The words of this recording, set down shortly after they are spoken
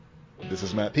This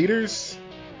is Matt Peters.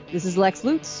 This is Lex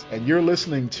Lutz. And you're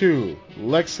listening to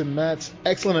Lex and Matt's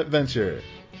Excellent Adventure.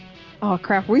 Oh,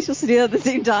 crap. Are we supposed to do that at the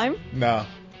same time? No.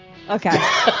 Okay.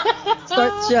 Start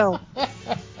the show.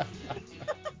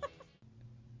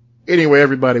 Anyway,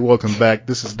 everybody, welcome back.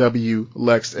 This is W,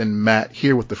 Lex, and Matt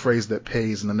here with the phrase that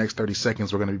pays. In the next 30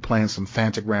 seconds, we're going to be playing some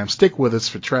Fantagram. Stick with us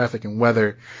for traffic and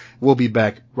weather. We'll be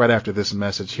back right after this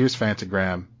message. Here's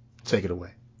Fantagram. Take it away.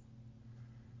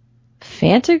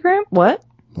 Fantagram? What?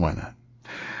 Why not?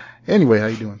 Anyway, how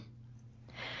you doing?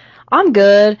 I'm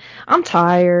good. I'm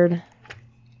tired.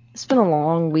 It's been a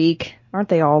long week. Aren't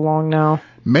they all long now?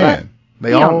 Man,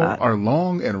 they all are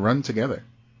long and run together.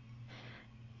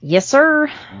 Yes,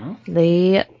 sir.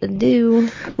 They do.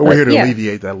 But we're here to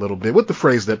alleviate that a little bit with the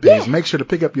phrase that pays. Make sure to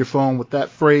pick up your phone with that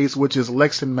phrase, which is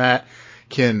Lex and Matt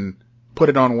can put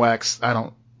it on wax.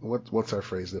 What's our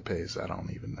phrase that pays? I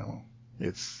don't even know.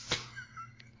 It's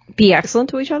be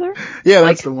excellent to each other? Yeah,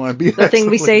 that's the one. Be the thing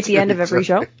we say at the end of every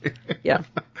show? Yeah.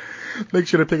 Make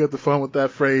sure to pick up the phone with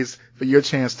that phrase for your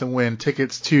chance to win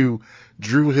tickets to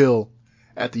Drew Hill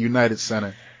at the United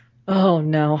Center. Oh,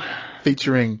 no.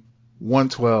 Featuring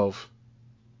 112,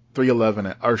 311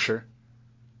 at Usher.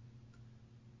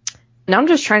 Now I'm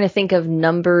just trying to think of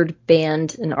numbered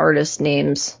band and artist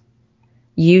names.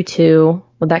 U2,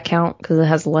 would that count? Because it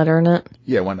has a letter in it.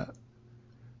 Yeah, why not?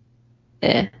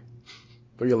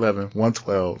 311,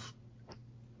 112.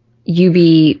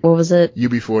 What was it?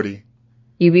 UB40.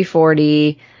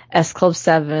 UB40, S Club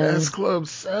 7. S Club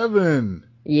 7.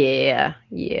 Yeah.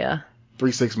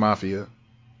 3-6 Mafia.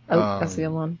 Oh, that's the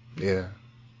other one. Yeah.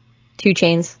 2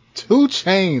 Chainz. 2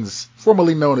 Chainz,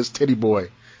 formerly known as Titty Boy.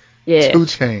 Yeah. 2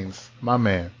 Chainz, my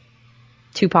man.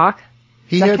 Tupac?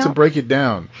 He had to break it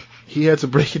down.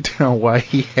 Why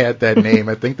he had that name.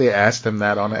 I think they asked him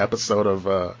that on an episode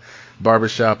of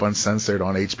Barbershop Uncensored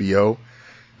on HBO.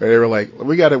 They were like,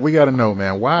 we gotta know,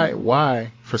 man,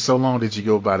 why for so long did you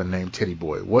go by the name Titty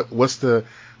Boy? What's the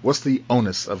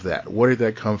onus of that? Where did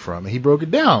that come from? And he broke it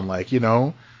down, like,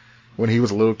 when he was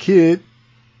a little kid,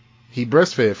 he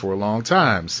breastfed for a long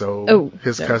time, so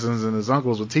his cousins and his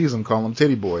uncles would tease him, call him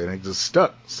Titty Boy, and it just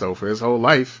stuck. So for his whole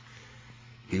life,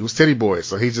 he was Titty Boy.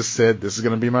 So he just said, this is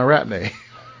gonna be my rap name.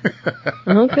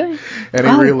 Okay. And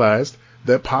he realized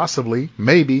that possibly,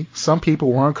 maybe, some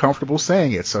people weren't comfortable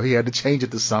saying it, so he had to change it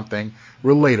to something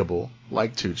relatable,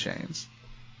 like 2 Chainz.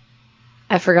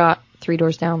 I forgot 3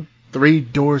 Doors Down. 3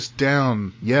 Doors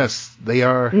Down. Yes, they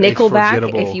are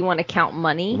Nickelback, if you want to count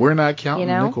money. We're not counting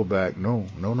Nickelback. No.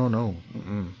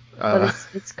 But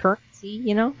it's currency,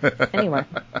 Anyway.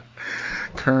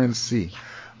 Currency.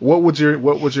 What would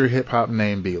your hip hop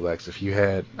name be, Lex? If you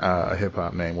had a hip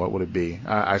hop name, what would it be?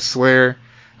 I swear,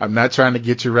 I'm not trying to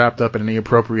get you wrapped up in any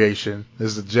appropriation.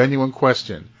 This is a genuine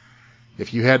question.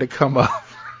 If you had to come up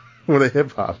with a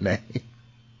hip hop name,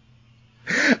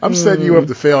 I'm setting you up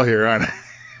to fail here, aren't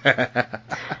I?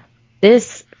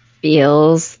 This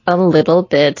feels a little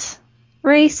bit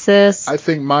racist. I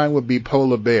think mine would be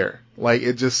Polar Bear. Like,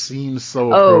 it just seems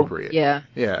so appropriate. Yeah.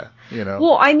 Yeah,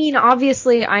 Well, I mean,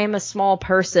 obviously, I am a small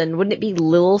person. Wouldn't it be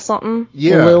Lil something?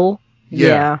 Yeah. Lil?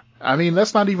 Yeah. I mean,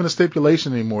 that's not even a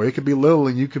stipulation anymore. It could be Lil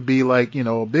and you could be like,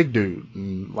 a big dude.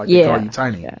 And like they call you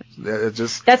Tiny. Yeah.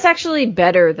 That's actually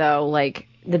better, though. Like,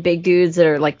 the big dudes that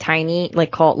are like tiny,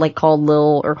 called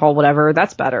Lil or called whatever,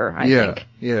 that's better, I think.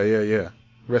 Yeah.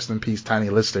 Rest in peace, Tiny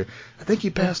Lister. I think he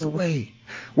passed away.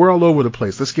 We're all over the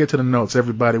place. Let's get to the notes,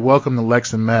 everybody. Welcome to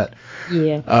Lex and Matt.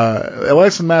 Yeah.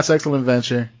 Lex and Matt's Excellent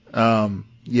Adventure.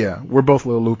 We're both a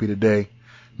little loopy today.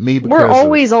 We're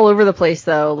always all over the place,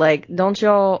 though. Like, don't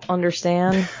y'all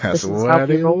understand? That's why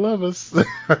they love us.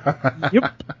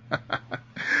 Yep.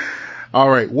 All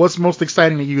right. What's most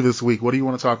exciting to you this week? What do you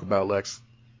want to talk about, Lex?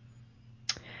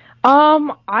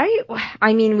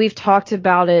 I mean, we've talked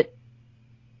about it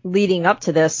leading up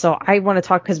to this, so I want to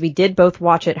talk because we did both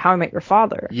watch it, How I Met Your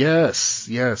Father. Yes.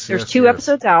 There's 2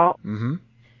 episodes out. Mm-hmm.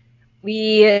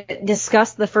 We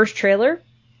discussed the first trailer.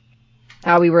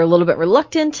 We were a little bit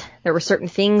reluctant. There were certain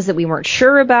things that we weren't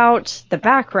sure about. The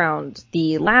background,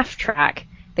 the laugh track,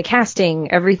 the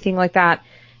casting, everything like that.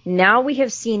 Now we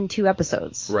have seen 2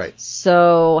 episodes. Right.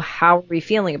 So how are we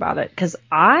feeling about it? Because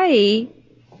I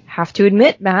have to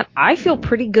admit, Matt, I feel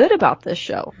pretty good about this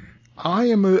show.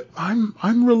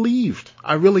 I'm relieved.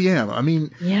 I really am. I mean,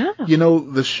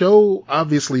 the show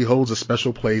obviously holds a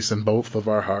special place in both of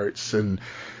our hearts. And,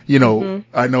 I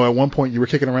know at one point you were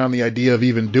kicking around the idea of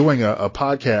even doing a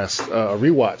podcast, a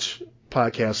rewatch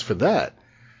podcast for that.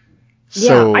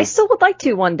 So, I still would like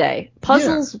to one day.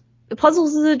 Puzzles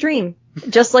is a dream,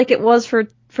 just like it was for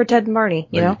Ted and Barney,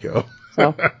 there you go.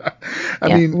 So,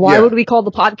 I mean, why would we call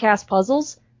the podcast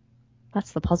Puzzles?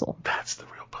 That's the puzzle. That's the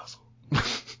real puzzle.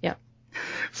 Yeah.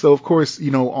 So, of course,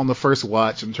 on the first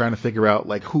watch, I'm trying to figure out,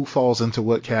 like, who falls into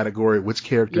what category, which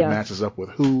character matches up with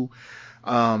who.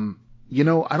 I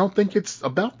don't think it's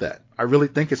about that. I really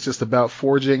think it's just about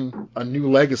forging a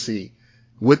new legacy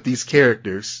with these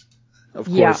characters. Of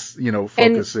course,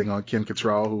 focusing on Kim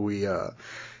Cattrall, who we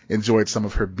enjoyed some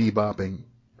of her bebopping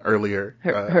earlier.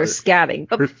 Her scatting.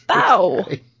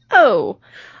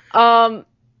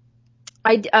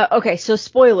 Okay, so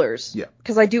spoilers. Yeah.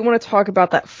 Because I do want to talk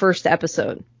about that first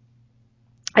episode.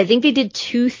 I think they did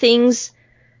two things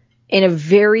in a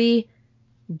very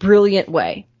brilliant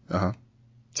way. Uh-huh.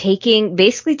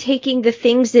 Basically taking the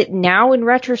things that now in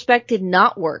retrospect did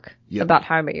not work about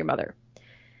How I Met Your Mother.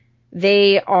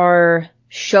 They are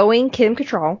showing Kim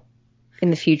Cattrall in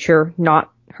the future,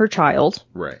 not her child.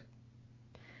 Right.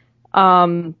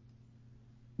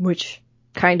 Which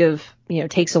kind of,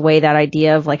 takes away that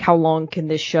idea of, like, how long can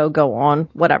this show go on?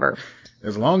 Whatever.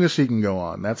 As long as she can go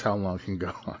on, that's how long it can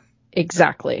go on.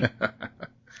 Exactly.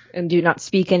 And do not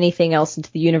speak anything else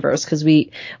into the universe, because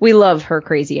we love her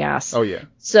crazy ass. Oh, yeah.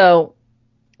 So,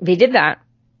 they did that.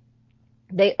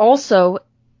 They also,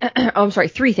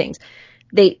 three things.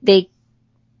 They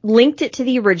linked it to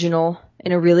the original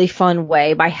in a really fun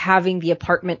way by having the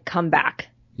apartment come back.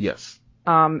 Yes.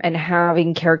 And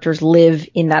having characters live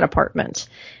in that apartment.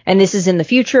 And this is in the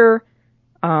future.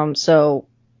 I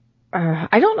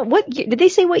don't know did they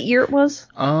say what year it was?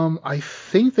 I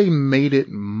think they made it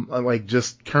like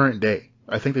just current day.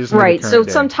 I think they just made it current so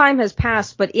day. Some time has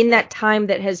passed, but in that time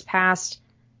that has passed,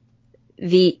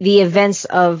 the events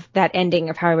of that ending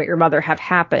of How I Met Your Mother have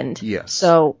happened. Yes.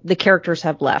 So the characters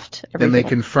have left. And they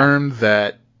confirmed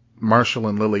that Marshall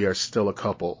and Lily are still a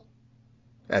couple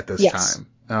at this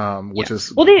time, which is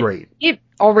great. It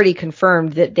already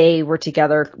confirmed that they were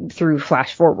together through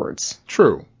flash forwards.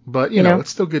 True. But, it's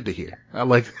still good to hear. I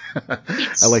like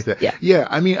that. Yeah.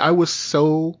 I mean, I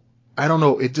don't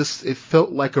know. It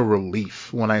felt like a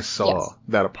relief when I saw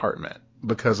that apartment,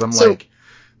 because I'm like,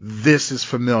 this is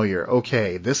familiar.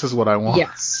 Okay. This is what I want.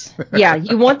 Yes. Yeah.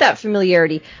 You want that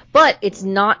familiarity, but it's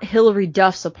not Hilary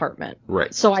Duff's apartment.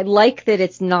 Right. So I like that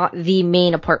it's not the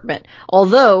main apartment,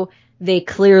 although they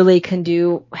clearly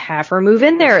can have her move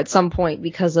in there at some point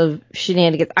because of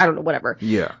shenanigans. I don't know, whatever.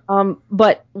 Yeah.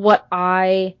 But what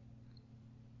I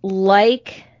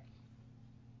like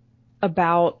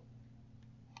about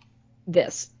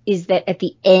this is that at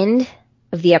the end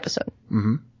of the episode,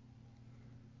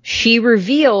 she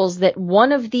reveals that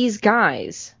one of these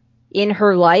guys in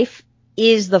her life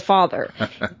is the father.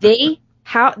 The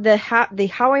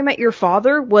How I Met Your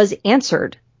Father was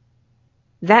answered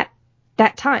that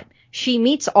time. She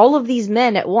meets all of these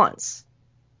men at once.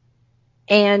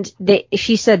 And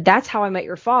she said, that's how I met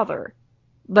your father.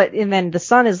 And then the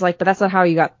son is like, but that's not how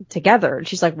you got together. And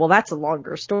she's like, well, that's a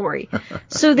longer story.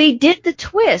 So they did the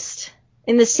twist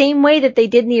in the same way that they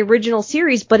did in the original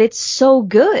series, but it's so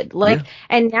good.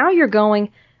 And now you're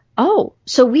going, oh,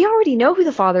 so we already know who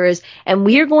the father is, and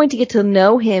we are going to get to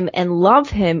know him and love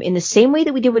him in the same way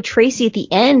that we did with Tracy at the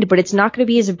end, but it's not going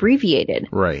to be as abbreviated.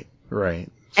 Right.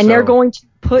 And they're going to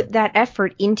put that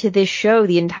effort into this show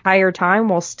the entire time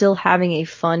while still having a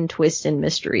fun twist and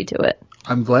mystery to it.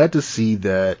 I'm glad to see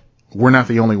that we're not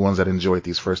the only ones that enjoyed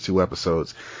these first two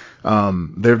episodes.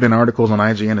 There have been articles on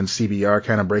IGN and CBR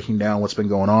kind of breaking down what's been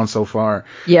going on so far.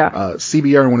 Yeah.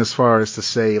 CBR went as far as to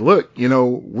say, look,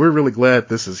 we're really glad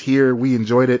this is here. We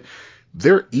enjoyed it.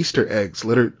 There are Easter eggs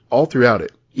littered all throughout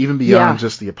it, even beyond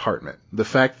just the apartment. The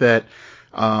fact that,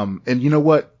 and you know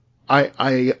what?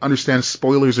 I understand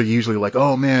spoilers are usually like,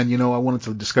 oh man, I wanted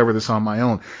to discover this on my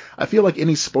own. I feel like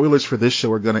any spoilers for this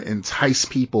show are going to entice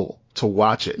people to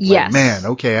watch it. Yes. Like, man,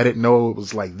 okay, I didn't know it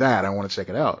was like that. I want to check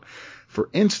it out. For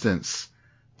instance,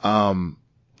 on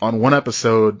one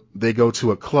episode, they go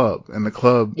to a club, and the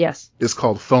club is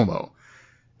called FOMO.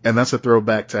 And that's a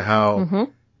throwback to how,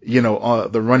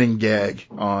 the running gag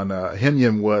on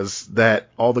Himyam was that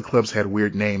all the clubs had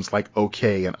weird names like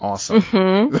OK and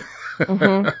Awesome.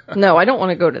 No, I don't want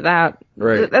to go to that.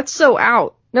 Right. That's So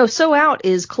Out. No, So Out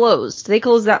is closed. They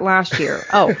closed that last year.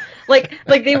 Oh, like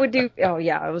they would do. Oh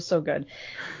yeah, it was so good.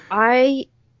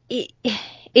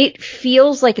 It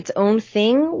feels like its own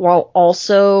thing while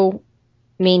also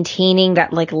maintaining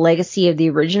that legacy of the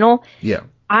original. Yeah.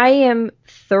 I am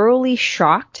thoroughly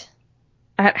shocked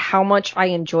at how much I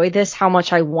enjoy this, how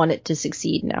much I want it to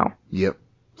succeed now. Yep.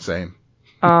 Same.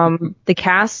 The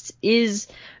cast is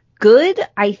good.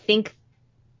 I think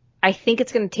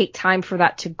it's going to take time for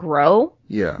that to grow.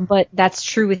 Yeah. But that's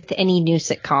true with any new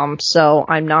sitcom, so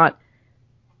I'm not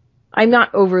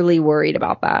overly worried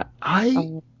about that.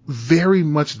 very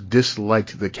much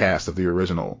disliked the cast of the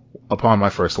original upon my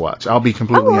first watch. I'll be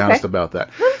completely honest about that.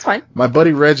 No, that's fine. My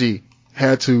buddy Reggie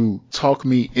had to talk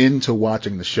me into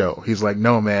watching the show. He's like,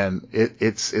 no, man,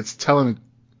 it's telling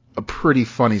a pretty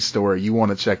funny story. You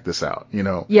want to check this out, you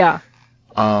know? Yeah.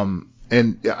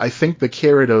 And I think the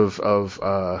carrot of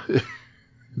Doogie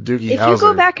If Howser, you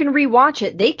go back and rewatch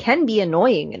it, they can be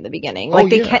annoying in the beginning.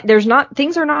 Like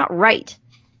things are not right.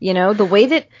 You know, the way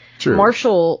that True.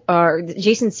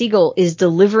 Jason Segel is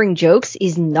delivering jokes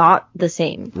is not the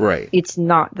same. Right. It's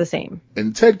not the same.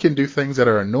 And Ted can do things that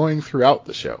are annoying throughout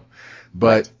the show.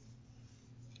 But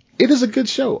it is a good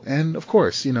show. And of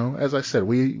course, you know, as I said,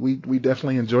 we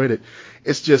definitely enjoyed it.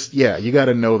 It's just, yeah, you got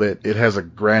to know that it has a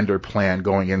grander plan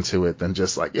going into it than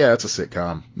just like, yeah, it's a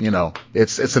sitcom. You know,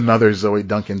 it's another Zoe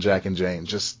Duncan, Jack and Jane.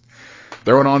 Just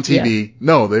throw it on TV. Yeah.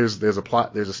 No, there's a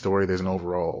plot, there's a story, there's an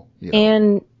overall. You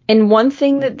know. And one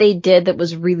thing that they did that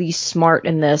was really smart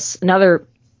in this, another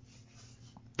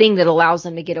thing that allows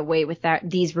them to get away with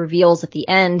these reveals at the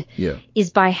end,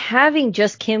 is by having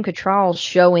just Kim Cattrall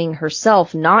showing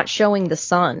herself, not showing the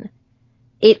son.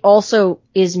 It also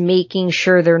is making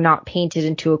sure they're not painted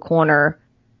into a corner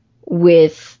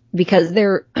because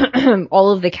they're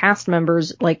all of the cast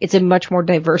members, like it's a much more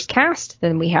diverse cast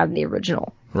than we had in the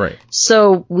original. Right.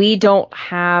 So we don't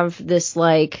have this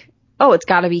like, oh, it's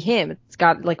got to be him. It's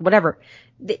got like whatever.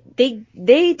 They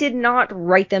did not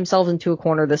write themselves into a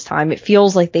corner this time. It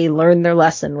feels like they learned their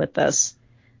lesson with this.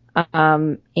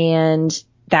 And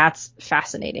that's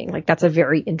fascinating. Like that's a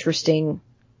very interesting,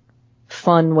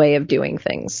 fun way of doing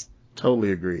things.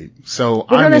 Totally agreed. So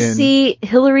we're going to see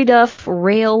Hilary Duff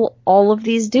rail all of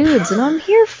these dudes, and I'm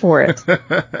here for it.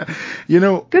 You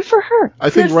know, good for her.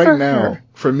 I think right now,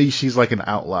 for me, she's like an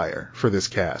outlier for this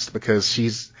cast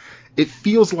because it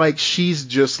feels like she's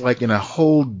just like in a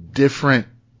whole different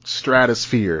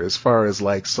stratosphere as far as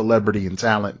like celebrity and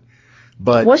talent.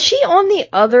 But was she on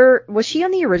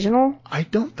the original? I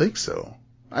don't think so.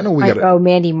 I know we got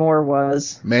Mandy Moore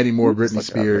was. Mandy Moore, Britney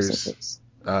Spears.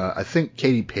 I think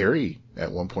Katy Perry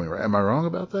at one point, right? Am I wrong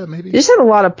about that? Maybe. They just had a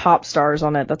lot of pop stars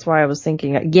on it. That's why I was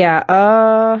thinking.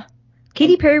 Yeah.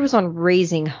 Katy Perry was on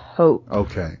Raising Hope.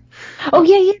 Okay. Oh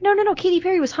yeah. No. Katy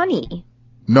Perry was Honey.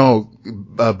 No,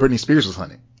 Britney Spears was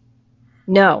Honey.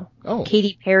 No. Oh.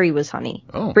 Katy Perry was Honey.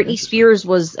 Oh. Britney Spears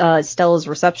was Stella's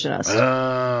receptionist.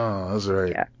 Oh, that's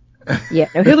right. Yeah.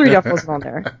 No, Hilary Duff wasn't on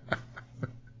there.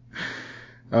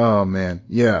 Oh man,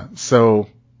 yeah. So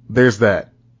there's that.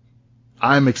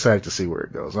 I'm excited to see where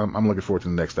it goes. I'm looking forward to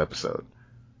the next episode.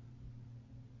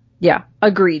 Yeah,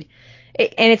 agreed.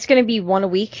 And it's going to be one a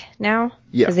week now.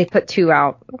 Yeah, because they put 2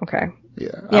 out. Okay.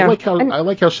 Yeah. I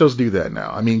like how shows do that now.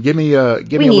 I mean, give me a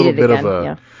little bit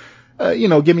of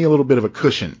give me a little bit of a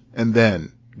cushion, and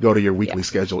then go to your weekly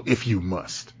schedule if you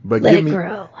must. But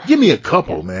give me a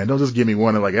couple, man. Don't just give me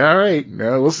one and like, all right,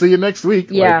 we'll see you next week.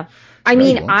 Yeah. Like, I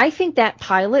mean, I think that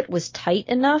pilot was tight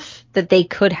enough that they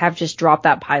could have just dropped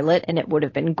that pilot and it would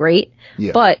have been great.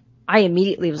 Yeah. But I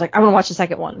immediately was like, I want to watch the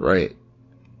second one. Right.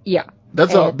 Yeah.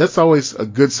 That's always a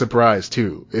good surprise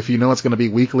too. If you know it's going to be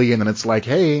weekly and then it's like,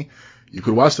 hey, you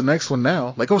could watch the next one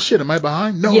now. Like, oh shit, am I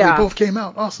behind? No, they both came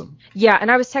out. Awesome. Yeah. And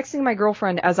I was texting my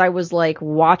girlfriend as I was like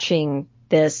watching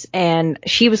this, and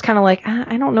she was kind of like,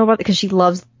 I don't know about it, because she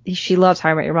loves How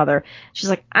I Met Your Mother. She's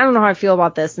like, I don't know how I feel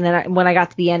about this. And then when I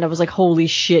got to the end, I was like, holy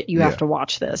shit, you have to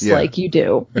watch this. Yeah. Like, you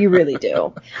do. You really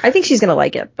do. I think she's going to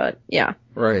like it, but yeah.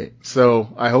 Right. So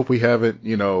I hope we haven't,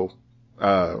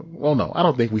 well, no, I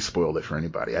don't think we spoiled it for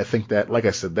anybody. I think that, like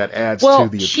I said, that adds to the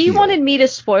appeal. She wanted me to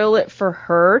spoil it for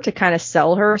her to kind of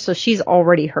sell her, so she's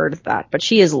already heard that. But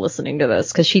she is listening to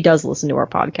this because she does listen to our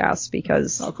podcast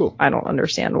because cool. I don't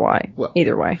understand why. Well,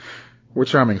 either way. We're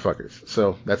charming fuckers,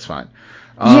 so that's fine.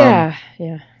 Yeah.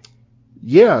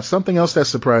 Yeah, something else that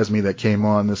surprised me that came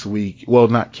on this week, well,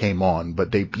 not came on,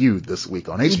 but debuted this week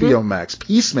on HBO Max,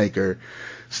 Peacemaker,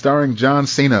 starring John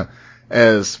Cena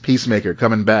as Peacemaker,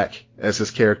 coming back as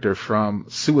his character from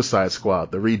Suicide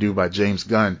Squad, the redo by James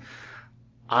Gunn.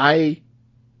 I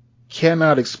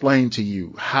cannot explain to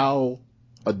you how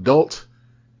adult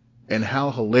and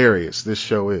how hilarious this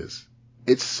show is.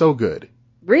 It's so good.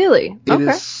 Really? It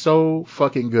is so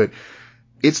fucking good.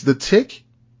 It's The Tick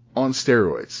on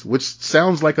steroids, which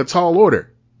sounds like a tall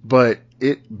order, but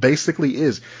it basically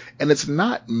is. And it's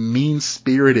not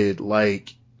mean-spirited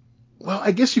like, well,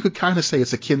 I guess you could kind of say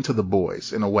it's akin to The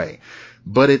Boys in a way,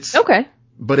 but it's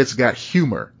got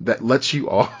humor that lets you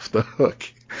off the hook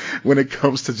when it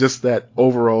comes to just that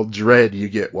overall dread you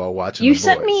get while watching The Boys.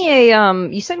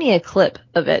 You sent me a clip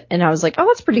of it, and I was like, oh,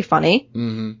 that's pretty funny.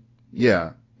 Mm-hmm.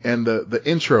 Yeah. And the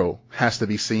intro has to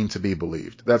be seen to be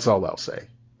believed. That's all I'll say.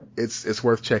 it's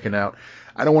worth checking out.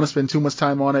 I don't want to spend too much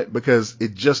time on it because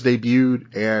it just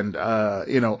debuted, and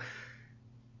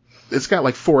it's got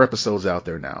like 4 episodes out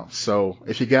there now. So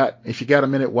if you got a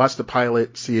minute, watch the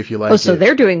pilot, see if you like it. Oh, so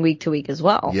they're doing week to week as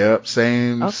well. Yep,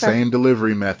 same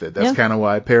delivery method. That's kind of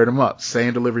why I paired them up.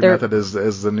 Same delivery method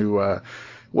as the new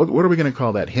what are we gonna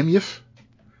call that? Himyif?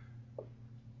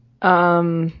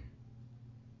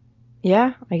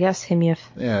 Yeah, I guess Himyif.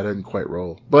 Yeah, it doesn't quite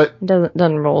roll, but It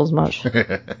doesn't roll as much.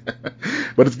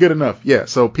 but it's good enough. Yeah,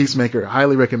 so Peacemaker,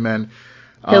 highly recommend.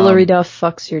 Hillary Duff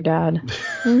fucks your dad.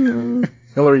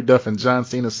 Hillary Duff and John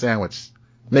Cena sandwich.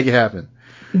 Make it happen.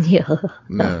 Yeah.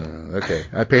 No, okay.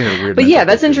 I painted a weird. But yeah,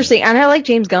 that's interesting, and I like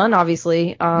James Gunn,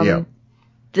 obviously. Yeah.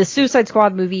 The Suicide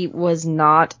Squad movie was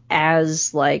not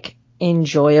as like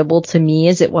enjoyable to me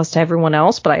as it was to everyone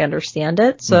else, but I understand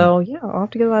it. So yeah, I'll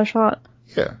have to give that a shot.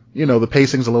 Yeah, the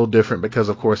pacing's a little different because,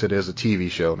 of course, it is a TV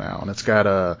show now, and it's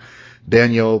got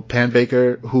Danielle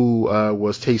Panabaker, who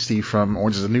was Tasty from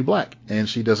Orange Is the New Black, and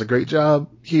she does a great job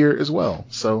here as well.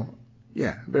 So,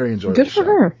 yeah, very enjoyable. Good for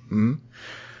her.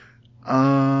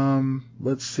 Mm-hmm.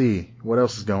 Let's see what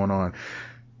else is going on.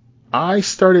 I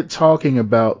started talking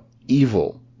about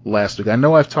Evil last week. I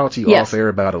know I've talked to you off air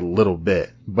about it a little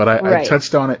bit, but I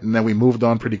touched on it and then we moved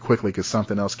on pretty quickly because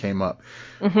something else came up.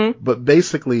 Mm-hmm. But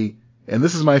basically. And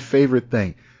this is my favorite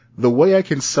thing. The way I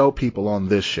can sell people on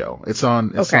this show. It's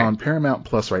on Paramount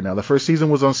Plus right now. The first season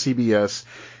was on CBS,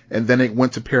 and then it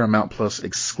went to Paramount Plus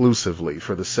exclusively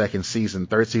for the second season.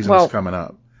 Third season is coming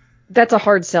up. That's a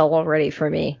hard sell already for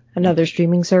me. Another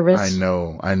streaming service.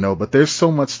 I know. But there's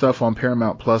so much stuff on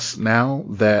Paramount Plus now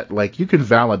that, like, you can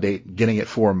validate getting it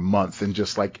for a month and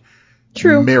just, like,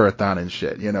 marathon and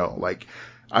shit, like...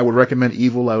 I would recommend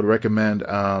Evil. I would recommend,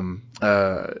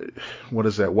 what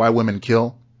is that? Why Women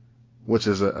Kill, which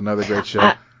is another great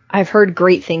show. I've heard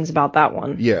great things about that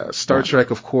one. Yeah. Star Trek,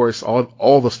 of course,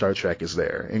 all the Star Trek is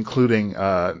there, including,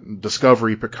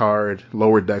 Discovery, Picard,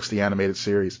 Lower Decks, the animated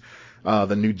series,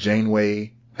 the new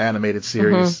Janeway animated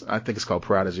series. I think it's called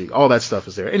Prodigy. All that stuff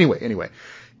is there. Anyway,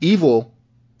 Evil.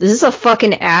 Is this a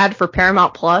fucking ad for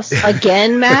Paramount Plus?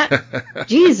 Again, Matt?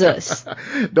 Jesus.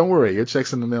 Don't worry. Your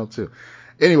check's in the mail too.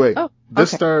 Anyway, this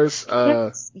stars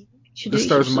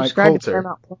Mike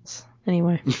Coulter.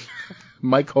 Anyway,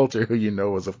 Mike Coulter, who you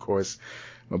know is, of course,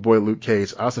 my boy Luke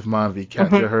Cage, Asif Manvi,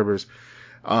 Katja Herbers.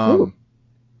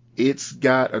 It's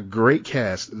got a great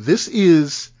cast. This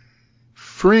is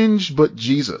Fringe but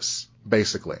Jesus,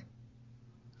 basically.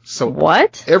 So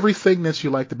what? Everything that you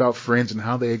liked about Fringe and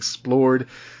how they explored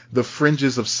the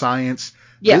fringes of science,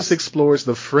 this explores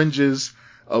the fringes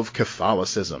of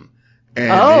Catholicism.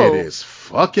 And it is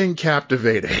fucking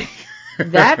captivating.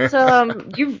 That,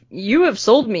 you have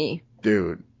sold me.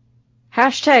 Dude.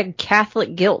 Hashtag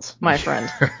Catholic guilt, my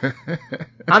friend.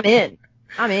 I'm in.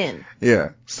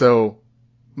 Yeah. So,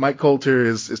 Mike Coulter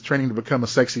is training to become a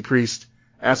sexy priest.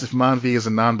 Asif Manvi is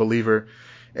a non-believer.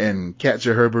 And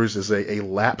Katja Herbers is a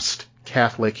lapsed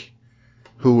Catholic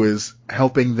who is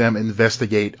helping them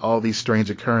investigate all these strange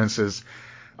occurrences.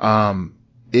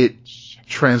 It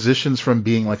transitions from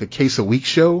being like a case a week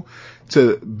show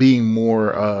to being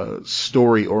more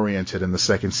story oriented in the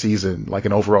second season, like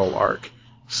an overall arc.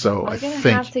 So I think I'm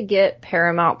gonna have to get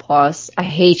Paramount Plus. I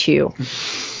hate you.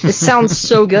 This sounds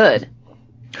so good.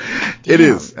 It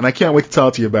is, and I can't wait to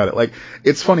talk to you about it. Like,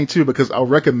 it's funny too because I'll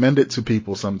recommend it to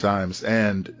people sometimes,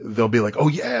 and they'll be like, "Oh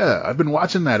yeah, I've been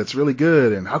watching that. It's really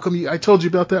good." And how come I told you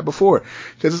about that before?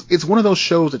 Because it's one of those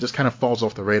shows that just kind of falls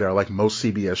off the radar, like most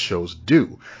CBS shows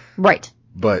do. Right.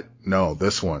 But no,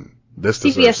 this one,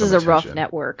 CBS is a rough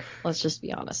network. Let's just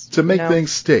be honest. To make things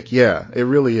stick, yeah, it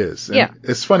really is. And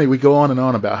it's funny, we go on and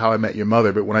on about How I Met Your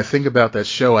Mother, but when I think about that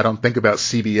show, I don't think about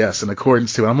CBS in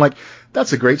accordance to it. I'm like,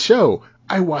 that's a great show.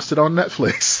 I watched it on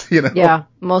Netflix, Yeah,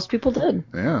 most people did.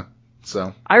 Yeah,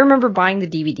 so. I remember buying the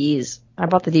DVDs. I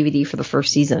bought the DVD for the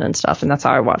first season and stuff, and that's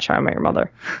how I watched How I Met Your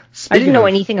Mother. I didn't know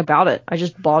anything about it. I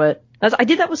just bought it. I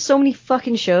did that with so many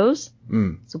fucking shows.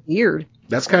 It's weird.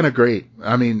 That's kind of great.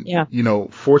 I mean,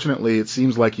 fortunately, it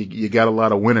seems like you got a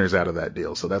lot of winners out of that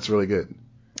deal, so that's really good.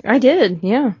 I did,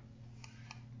 yeah.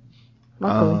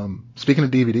 Speaking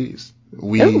of DVDs,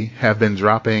 we have been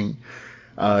dropping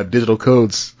digital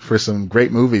codes for some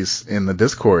great movies in the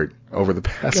Discord over the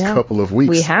past couple of weeks.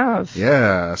 We have.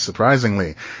 Yeah,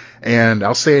 surprisingly. And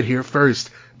I'll say it here first.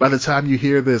 By the time you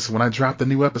hear this, when I drop the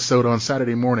new episode on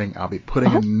Saturday morning, I'll be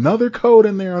putting another code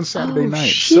in there on Saturday night.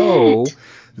 Shit. So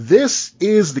this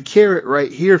is the carrot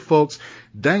right here, folks,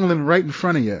 dangling right in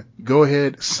front of you. Go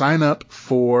ahead, sign up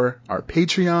for our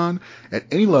Patreon at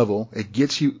any level. It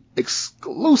gets you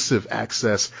exclusive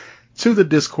access to the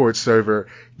Discord server.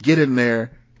 Get in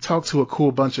there, talk to a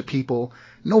cool bunch of people.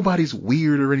 Nobody's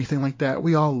weird or anything like that.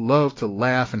 We all love to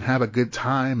laugh and have a good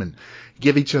time and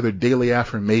give each other daily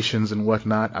affirmations and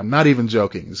whatnot. I'm not even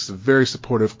joking. It's a very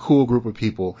supportive, cool group of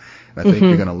people, and I think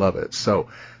you're going to love it. So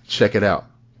check it out.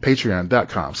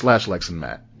 Patreon.com/Lex and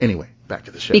Matt. Anyway, back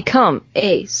to the show. Become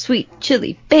a sweet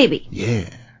chili baby. Yeah.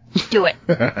 Do it.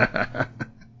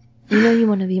 You know you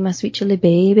want to be my sweet chili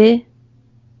baby.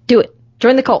 Do it.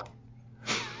 Join the cult.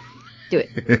 Do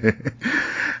it.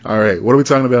 All right. What are we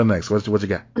talking about next? What you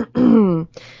got?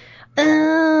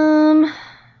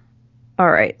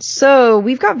 All right. So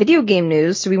we've got video game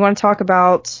news. Do we want to talk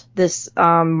about this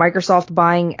Microsoft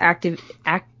buying Activision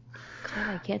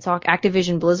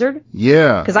Blizzard?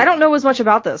 Yeah. Because I don't know as much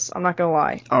about this. I'm not gonna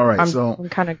lie. All right. I'm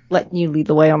kind of letting you lead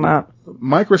the way on that.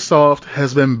 Microsoft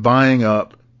has been buying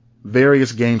up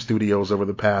various game studios over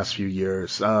the past few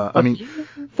years. I mean,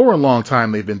 for a long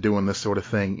time they've been doing this sort of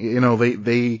thing. You know,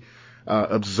 they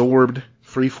absorbed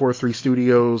 343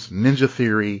 Studios, Ninja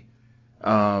Theory,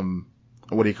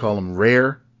 what do you call them?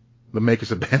 Rare, the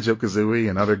makers of Banjo-Kazooie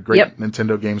and other great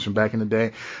Nintendo games from back in the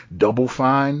day. Double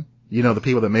Fine, you know, the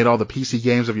people that made all the PC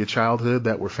games of your childhood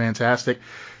that were fantastic.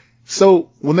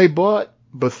 So when they bought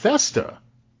Bethesda,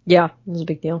 yeah, it was a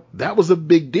big deal. That was a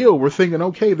big deal. We're thinking,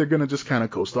 okay, they're going to just kind of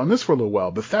coast on this for a little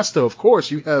while. Bethesda, of course,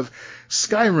 you have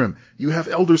Skyrim, you have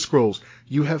Elder Scrolls,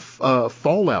 you have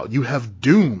Fallout, you have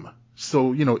Doom.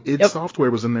 So, you know, id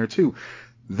Software was in there too.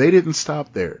 They didn't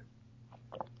stop there.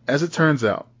 As it turns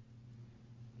out,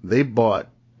 they bought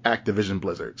Activision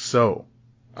Blizzard. So,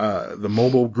 the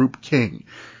mobile group king,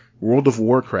 World of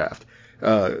Warcraft,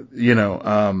 Call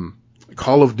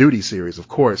of Duty series, of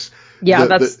course.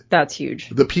 Yeah, that's huge.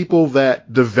 The people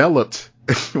that developed,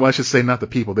 well, I should say not the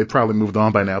people, they probably moved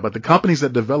on by now, but the companies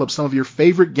that developed some of your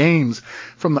favorite games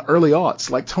from the early aughts,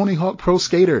 like Tony Hawk Pro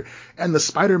Skater and the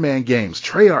Spider-Man games,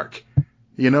 Treyarch,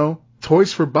 you know,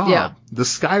 Toys for Bob, the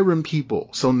Skyrim people.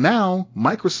 So now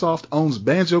Microsoft owns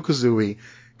Banjo-Kazooie,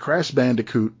 Crash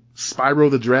Bandicoot, Spyro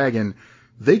the Dragon.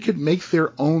 They could make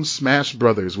their own Smash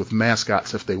Brothers with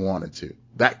mascots if they wanted to.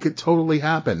 That could totally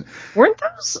happen. Weren't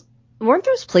those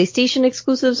PlayStation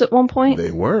exclusives at one point?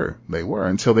 They were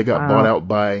until they got bought out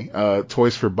by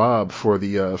Toys for Bob for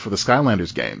the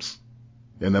Skylanders games,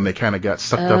 and then they kind of got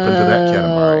sucked up into that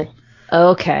category.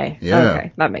 Okay. Yeah.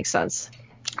 Okay, that makes sense.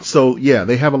 So yeah,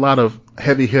 they have a lot of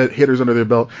heavy hitters under their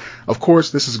belt. Of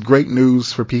course, this is great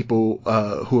news for people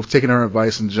who have taken our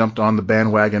advice and jumped on the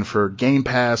bandwagon for Game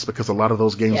Pass, because a lot of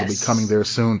those games will be coming there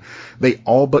soon. They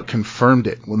all but confirmed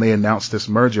it when they announced this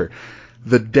merger.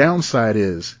 The downside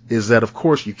is that, of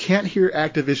course, you can't hear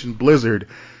Activision Blizzard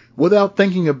without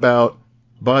thinking about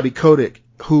Bobby Kotick,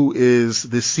 who is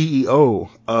the CEO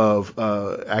of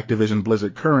Activision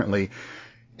Blizzard currently,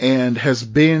 and has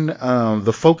been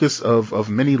the focus of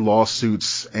many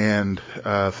lawsuits and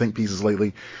think pieces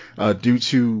lately due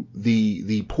to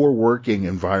the poor working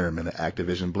environment at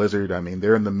Activision Blizzard. I mean,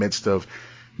 they're in the midst of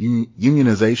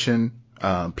unionization,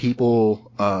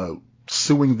 people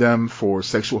suing them for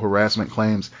sexual harassment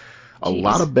claims, a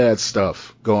lot of bad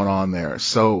stuff going on there.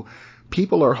 So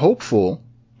people are hopeful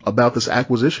about this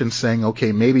acquisition, saying,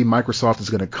 okay, maybe Microsoft is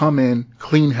going to come in,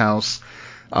 clean house.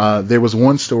 There was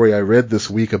one story I read this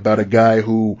week about a guy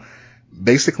who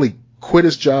basically quit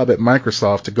his job at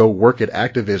Microsoft to go work at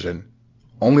Activision,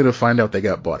 only to find out they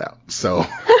got bought out. So,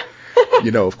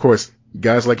 you know, of course,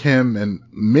 guys like him and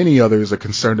many others are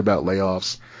concerned about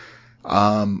layoffs.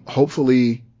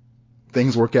 Hopefully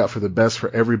things work out for the best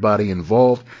for everybody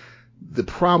involved. The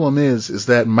problem is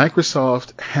that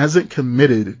Microsoft hasn't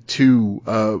committed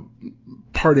to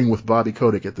parting with Bobby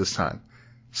Kotick at this time.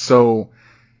 So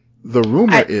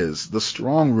the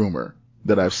strong rumor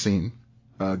that I've seen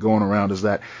going around is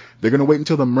that they're going to wait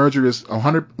until the merger is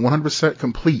 100%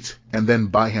 complete and then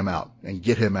buy him out and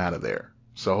get him out of there.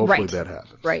 So hopefully that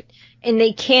happens. Right. And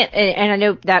they can't, and I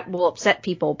know that will upset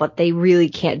people, but they really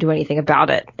can't do anything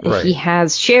about it. If he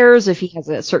has shares, if he has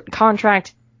a certain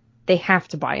contract, they have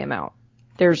to buy him out.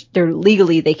 They're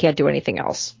legally, they can't do anything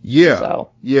else. Yeah.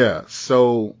 So. Yeah.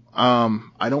 So,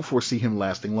 I don't foresee him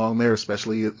lasting long there,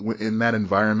 especially in that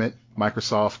environment.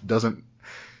 Microsoft doesn't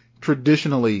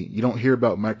traditionally, you don't hear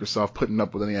about Microsoft putting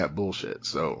up with any of that bullshit.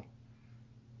 So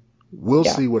we'll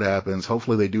see what happens.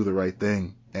 Hopefully they do the right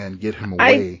thing and get him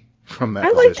away from that.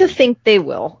 I like to think they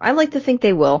will.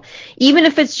 Even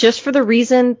if it's just for the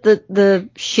reason, the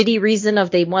shitty reason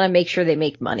of they want to make sure they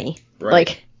make money. Right.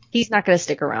 Like, he's not going to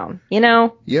stick around, you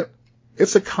know? Yep.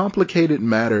 It's a complicated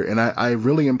matter, and I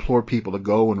really implore people to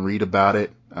go and read about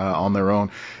it on their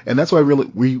own. And that's why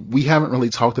we haven't really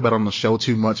talked about it on the show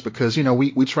too much, because, you know,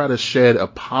 we try to shed a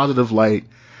positive light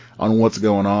on what's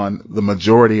going on the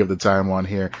majority of the time on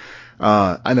here.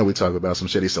 I know we talk about some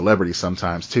shitty celebrities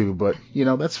sometimes too, but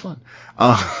that's fun.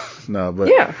 No, but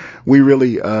Yeah. we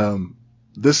really,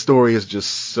 this story is just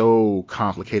so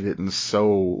complicated and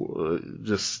so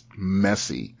just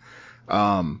messy.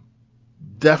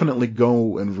 Definitely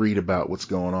go and read about what's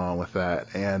going on with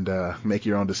that and make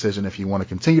your own decision if you want to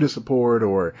continue to support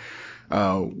or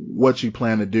what you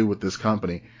plan to do with this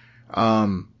company.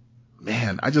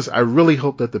 Man, I really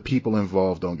hope that the people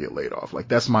involved don't get laid off. Like,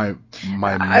 that's my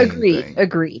main thing.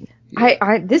 Agreed.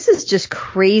 Yeah. This is just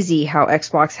crazy how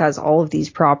Xbox has all of these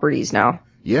properties now.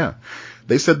 Yeah.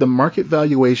 They said the market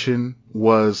valuation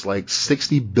was like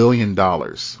 $60 billion,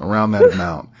 around that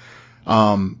amount.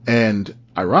 And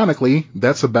ironically,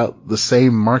 that's about the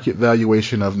same market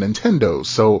valuation of Nintendo.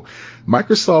 So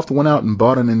Microsoft went out and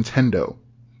bought a Nintendo.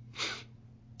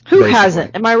 Who basically.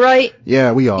 hasn't? Am I right?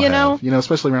 Yeah, we all You have.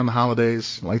 Especially around the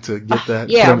holidays, like to get that.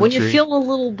 Yeah, put on when the you tree. feel a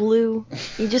little blue,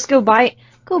 you just go buy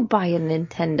a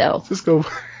Nintendo.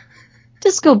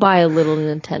 Just go buy a little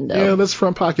Nintendo. Yeah, that's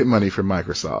front pocket money for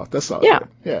Microsoft. That's all. Yeah.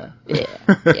 Good.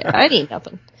 Yeah. I need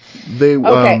nothing.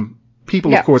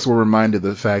 People, of course, were reminded of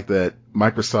the fact that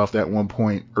Microsoft at one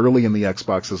point early in the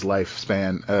Xbox's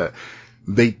lifespan,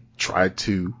 they tried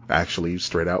to actually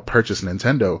straight out purchase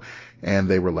Nintendo and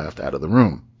they were left out of the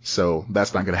room. So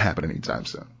that's not going to happen anytime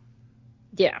soon.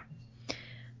 Yeah.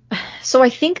 So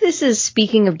I think this is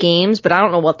speaking of games, but I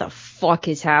don't know what the fuck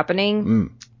is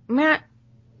happening. Matt,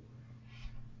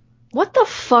 what the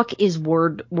fuck is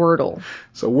Wordle?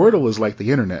 So Wordle is like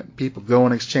the internet. People go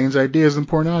and exchange ideas in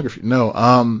pornography. No,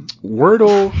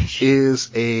 Wordle is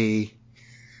a...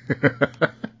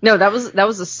 No, that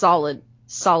was a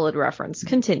solid reference.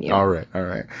 Continue. All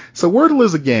right. So Wordle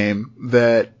is a game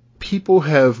that people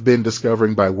have been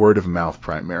discovering by word of mouth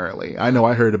primarily. I know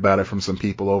I heard about it from some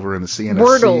people over in the CNSC.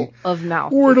 Wordle of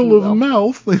mouth. Wordle of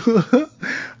mouth.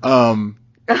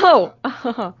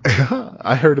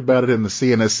 I heard about it in the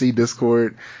CNSC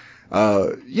Discord.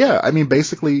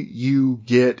 Basically you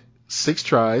get 6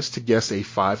 tries to guess a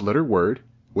 5-letter word,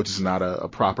 which is not a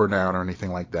proper noun or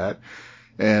anything like that.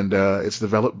 And it's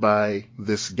developed by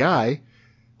this guy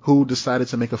who decided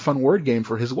to make a fun word game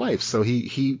for his wife. So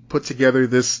he put together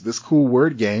this cool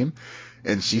word game,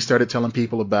 and she started telling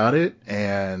people about it,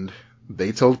 and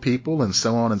they told people, and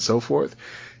so on and so forth.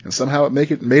 And somehow it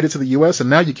made it to the US, and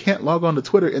now you can't log on to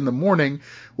Twitter in the morning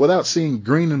without seeing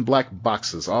green and black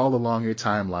boxes all along your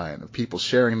timeline of people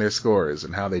sharing their scores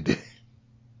and how they did.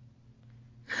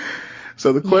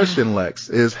 So the question, Lex,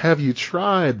 is have you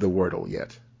tried the Wordle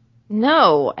yet?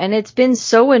 No, and it's been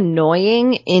so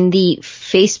annoying in the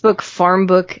Facebook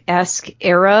farmbook-esque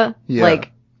era. Yeah.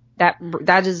 Like,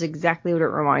 that is exactly what it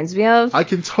reminds me of. I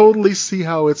can totally see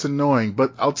how it's annoying,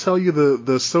 but I'll tell you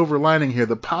the silver lining here.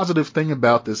 The positive thing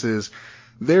about this is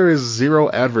there is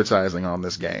zero advertising on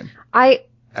this game. At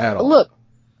all.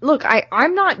 Look,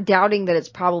 I'm not doubting that it's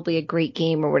probably a great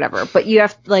game or whatever, but you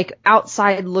have, like,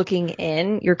 outside looking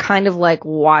in, you're kind of like,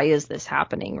 why is this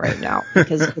happening right now?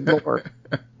 Because of the lore.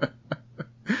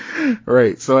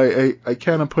 Right. So I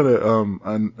kind of put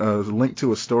a link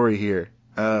to a story here.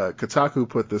 Kotaku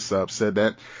put this up, said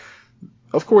that,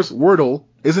 of course, Wordle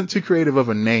isn't too creative of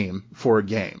a name for a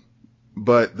game,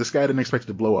 but this guy didn't expect it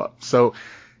to blow up. So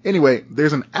anyway,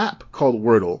 there's an app called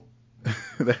Wordle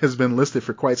that has been listed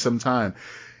for quite some time.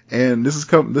 And this is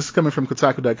coming from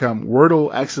Kotaku.com.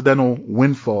 Wordle accidental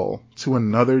windfall to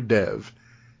another dev,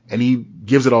 and he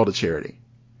gives it all to charity.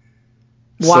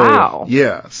 Wow.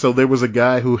 So there was a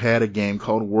guy who had a game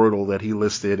called Wordle that he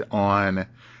listed on,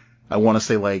 I want to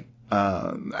say like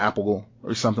Apple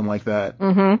or something like that.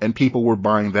 Mm-hmm. And people were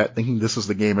buying that thinking this was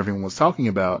the game everyone was talking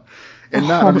about and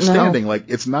not understanding like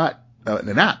it's not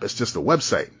an app. It's just a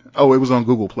website. Oh, it was on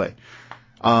Google Play.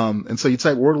 And so you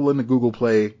type Wordle into Google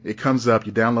Play, it comes up,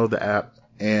 you download the app,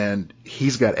 and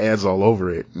he's got ads all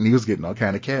over it, and he was getting all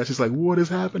kind of cash. He's like, what is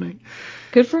happening?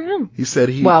 Good for him. He said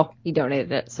he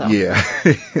donated it, so. Yeah.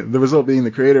 The result being the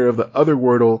creator of the other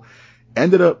Wordle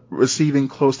ended up receiving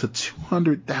close to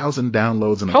 200,000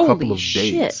 downloads in a couple of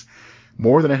days.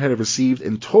 More than it had received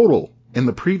in total in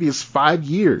the previous 5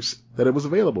 years that it was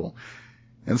available.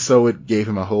 And so it gave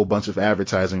him a whole bunch of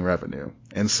advertising revenue.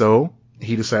 And so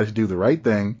he decided to do the right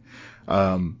thing,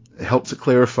 helped to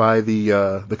clarify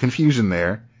the confusion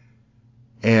there,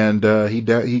 and he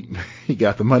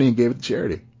got the money and gave it to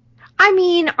charity. I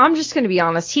mean, I'm just going to be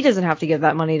honest. He doesn't have to give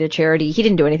that money to charity. He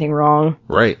didn't do anything wrong.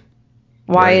 Right.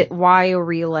 Why are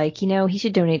we like, he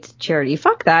should donate to charity?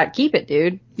 Fuck that. Keep it,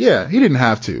 dude. Yeah, he didn't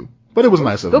have to, but it was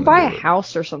nice of him. Go buy a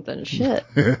house or something. Shit.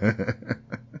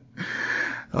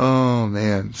 Oh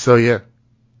man. So yeah.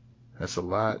 That's a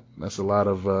lot. That's a lot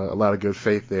of good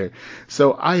faith there.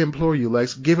 So I implore you,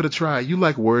 Lex, give it a try. You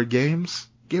like word games?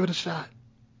 Give it a shot.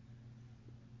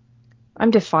 I'm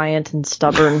defiant and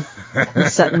stubborn and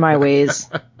set in my ways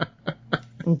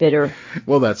and bitter.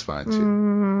 Well, that's fine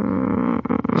too.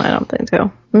 I don't think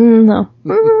so. No.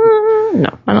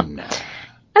 No, I don't. Nah.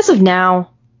 As of now,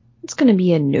 it's going to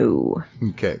be a no.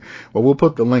 Okay. Well, we'll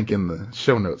put the link in the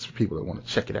show notes for people that want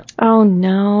to check it out. Oh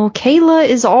no. Kayla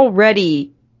is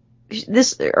already...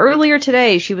 Earlier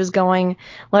today, she was going,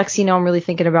 Lex, I'm really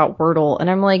thinking about Wordle. And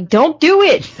I'm like, don't do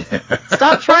it.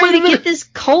 Stop trying to get this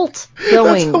cult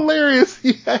going. That's hilarious.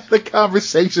 You had a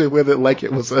conversation with it like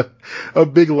it was a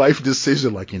big life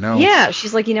decision, like, Yeah,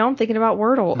 she's like, I'm thinking about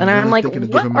Wordle. And I'm like,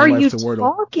 what are you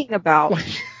talking about?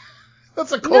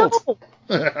 That's a cult. No,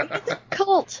 it's a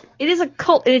cult. It is a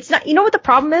cult. And it's not, you know what the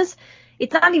problem is?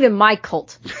 It's not even my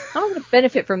cult. I'm going to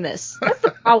benefit from this. That's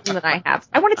the problem that I have.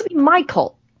 I want it to be my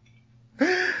cult.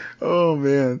 Oh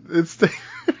man,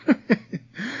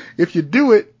 if you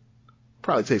do it,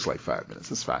 probably takes like 5 minutes.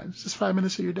 It's fine. It's just 5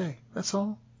 minutes of your day. That's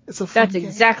all. It's a fun That's game.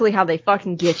 exactly how they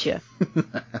fucking get you.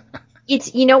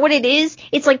 It's, you know what it is?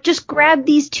 It's like, just grab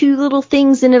these two little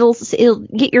things and it'll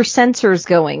get your sensors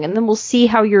going, and then we'll see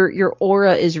how your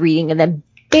aura is reading, and then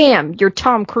bam, you're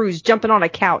Tom Cruise jumping on a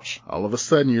couch. All of a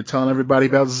sudden, you're telling everybody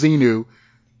about Xenu.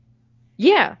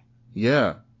 Yeah.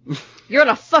 Yeah. You're on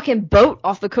a fucking boat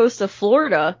off the coast of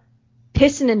Florida,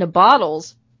 pissing into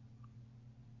bottles.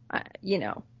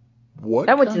 What?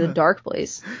 That went to the dark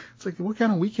place. It's like, what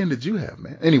kind of weekend did you have,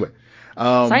 man? Anyway.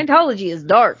 Scientology is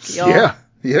dark, y'all.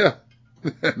 Yeah.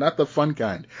 Not the fun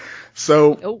kind.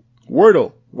 So,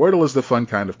 Wordle. Wordle is the fun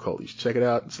kind of cult. You should check it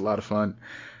out. It's a lot of fun.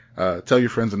 Tell your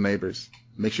friends and neighbors.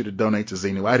 Make sure to donate to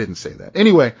Xenu. I didn't say that.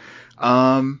 Anyway,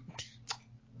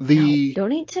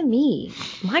 donate to me.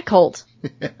 My cult.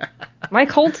 My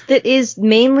cult that is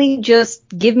mainly just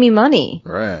give me money.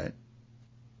 Right. At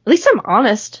least I'm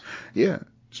honest. Yeah.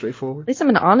 Straightforward. At least I'm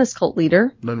an honest cult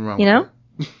leader. Nothing wrong with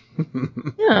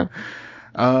that. Yeah.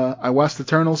 I watched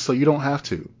Eternals, so you don't have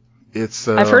to.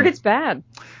 I've heard it's bad.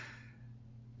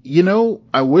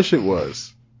 I wish it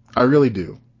was. I really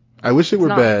do. I wish it were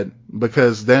bad,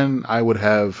 because then I would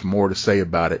have more to say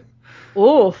about it.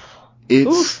 Oof.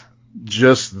 It's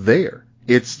just there.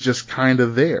 It's just kind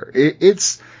of there.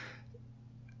 It's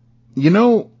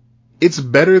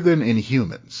better than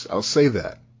Inhumans. I'll say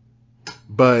that.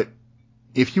 But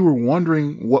if you were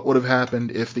wondering what would have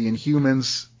happened if the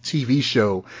Inhumans TV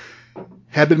show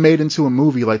had been made into a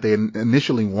movie like they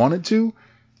initially wanted to,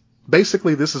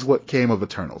 basically this is what came of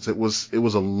Eternals. It was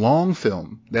a long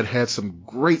film that had some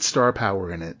great star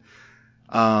power in it.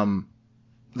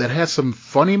 That had some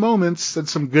funny moments and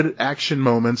some good action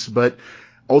moments, but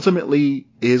ultimately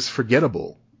is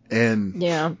forgettable. And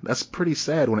that's pretty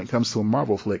sad when it comes to a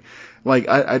Marvel flick. Like,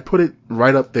 I'd put it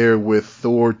right up there with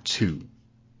Thor 2.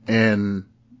 And,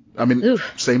 I mean,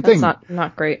 same thing. That's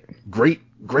not great.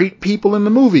 Great people in the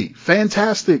movie.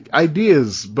 Fantastic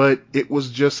ideas. But it was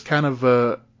just kind of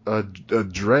a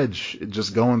dredge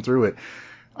just going through it.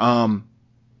 I'm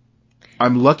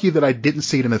lucky that I didn't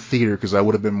see it in a theater, because I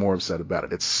would have been more upset about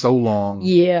it. It's so long.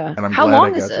 Yeah. And I'm How glad long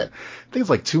I got is it? I think it's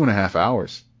like 2.5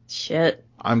 hours. Shit.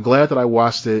 I'm glad that I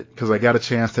watched it, because I got a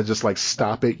chance to just like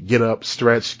stop it, get up,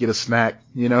 stretch, get a snack,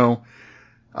 Yeah.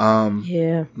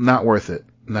 Not worth it.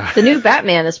 Nah. The new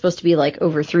Batman is supposed to be like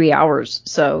over 3 hours,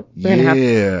 so we're gonna have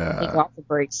to take lots of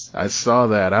breaks. I saw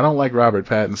that. I don't like Robert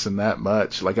Pattinson that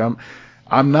much. Like, I'm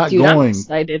not Dude, going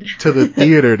to the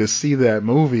theater to see that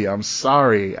movie. I'm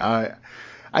sorry. I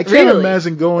can't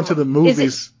imagine going to the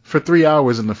movies for 3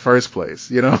 hours in the first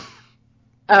place,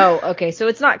 Oh, okay. So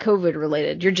it's not COVID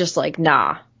related. You're just like,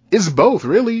 nah. It's both,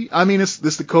 really. I mean, it's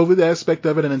the COVID aspect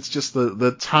of it, and it's just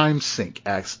the time sink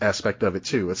aspect of it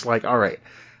too. It's like, all right,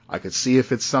 I could see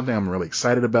if it's something I'm really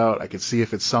excited about. I could see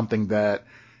if it's something that,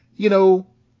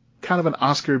 kind of an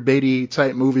Oscar baity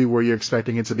type movie where you're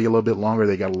expecting it to be a little bit longer.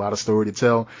 They got a lot of story to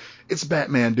tell. It's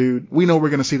Batman, dude. We know we're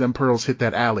going to see them pearls hit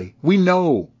that alley. We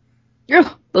know.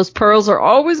 Yeah, those pearls are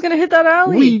always going to hit that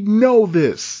alley. We know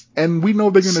this. And we know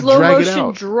they're going to drag it out. Slow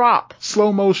motion drop.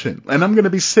 Slow motion. And I'm going to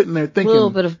be sitting there thinking. A little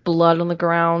bit of blood on the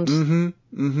ground. Mm-hmm.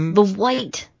 Mm-hmm. The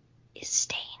white is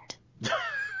stained.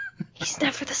 He's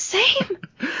never the same.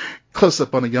 Close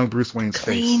up on a young Bruce Wayne's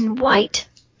Clean white.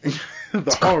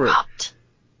 The horror. Corrupt.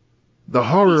 The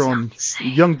horror on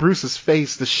young Bruce's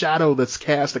face, the shadow that's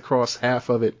cast across half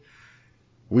of it.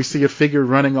 We see a figure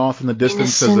running off in the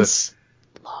distance as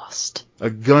lost. A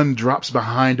gun drops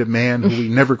behind a man who we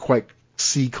never quite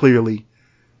see clearly.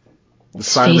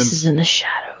 His face is in the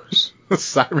shadows.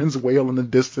 Sirens wail in the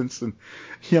distance, and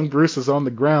young Bruce is on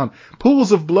the ground.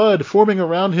 Pools of blood forming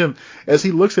around him as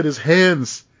he looks at his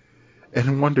hands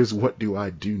and wonders, what do I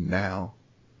do now?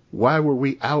 Why were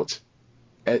we out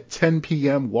at 10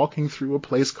 p.m. walking through a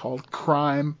place called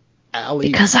Crime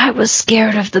Alley? Because I was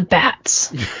scared of the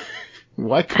bats.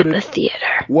 Why At the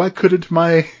theater. Why couldn't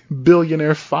my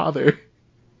billionaire father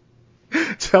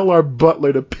tell our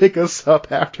butler to pick us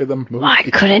up after the movie? Why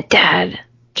couldn't Dad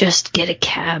just get a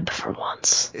cab for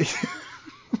once?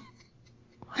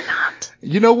 Why not?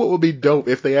 You know what would be dope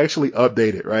if they actually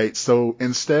update it, right? So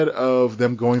instead of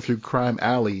them going through Crime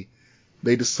Alley,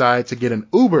 they decide to get an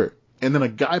Uber, and then a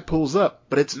guy pulls up,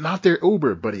 but it's not their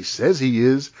Uber, but he says he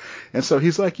is. And so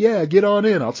he's like, yeah, get on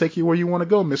in. I'll take you where you want to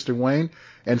go, Mr. Wayne.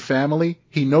 And family,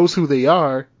 he knows who they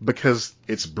are because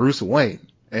it's Bruce Wayne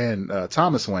and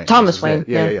Thomas Wayne. Thomas Wayne.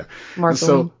 Yeah. Martha And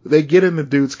so Wayne. they get in the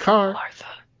dude's car, Martha.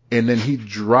 and then he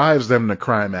drives them to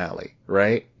Crime Alley,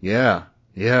 right? Yeah.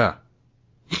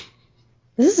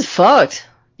 This is fucked.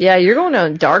 Yeah, you're going to a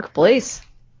dark place.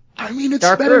 I mean, it's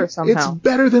Darker better. somehow. It's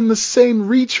better than the same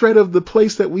retread of the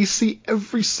place that we see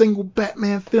every single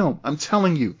Batman film. I'm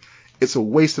telling you, it's a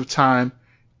waste of time.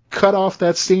 Cut off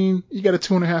that scene. You got a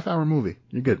 2.5-hour movie.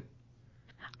 You're good.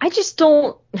 I just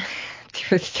don't.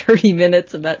 30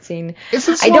 minutes of that scene. It's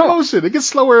in slow motion. It gets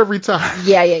slower every time.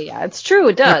 Yeah. It's true.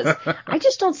 It does. I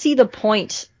just don't see the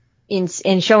point in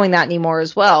showing that anymore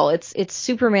as well. It's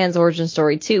Superman's origin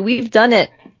story too. We've done it.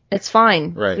 It's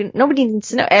fine. Right. Nobody needs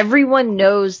to know. Everyone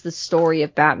knows the story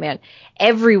of Batman.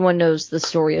 Everyone knows the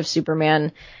story of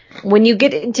Superman. When you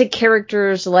get into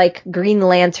characters like Green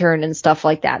Lantern and stuff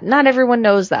like that, not everyone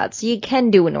knows that. So you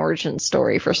can do an origin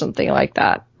story for something like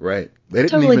that. Right. They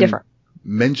didn't Totally even different.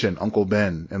 mention Uncle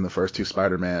Ben in the first two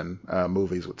Spider-Man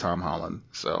movies with Tom Holland.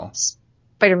 So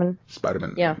Spider-Man.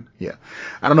 Yeah.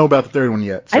 I don't know about the third one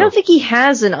yet. So. I don't think he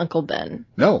has an Uncle Ben.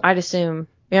 No. I'd assume.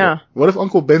 Yeah. What if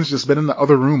Uncle Ben's just been in the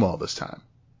other room all this time?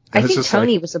 I think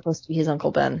Tony was supposed to be his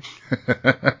Uncle Ben.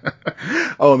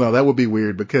 Oh no, that would be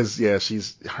weird because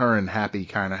her and Happy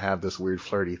kind of have this weird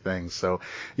flirty thing. So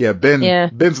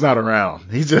Ben's not around.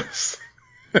 He just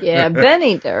Yeah, Ben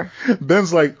ain't there.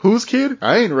 Ben's like, whose kid?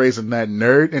 I ain't raising that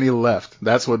nerd, and he left.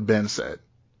 That's what Ben said.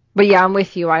 But yeah, I'm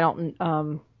with you. I don't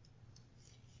know.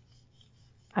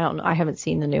 I haven't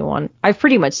seen the new one. I've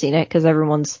pretty much seen it because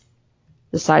everyone's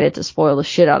decided to spoil the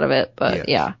shit out of it. But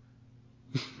yeah.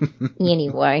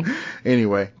 Anyway,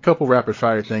 couple rapid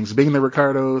fire things. Being the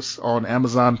Ricardos on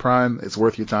Amazon Prime, it's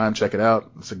worth your time. Check it out.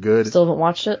 Still haven't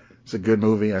watched it. It's a good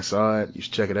movie. I saw it. You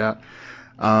should check it out.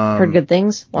 Heard good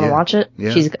things. Want to watch it?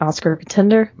 Yeah. She's an Oscar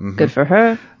contender. Mm-hmm. Good for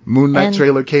her. Moon Knight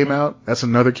trailer came out. That's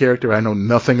another character I know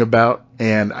nothing about,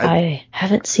 and I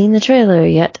haven't seen the trailer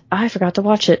yet. I forgot to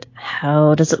watch it.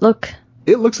 How does it look?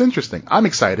 It looks interesting. I'm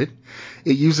excited.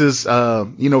 It uses, for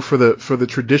the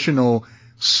traditional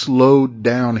slowed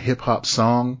down hip hop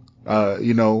song,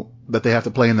 that they have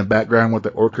to play in the background with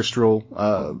the orchestral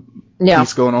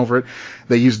piece going over it.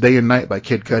 They use Day and Night by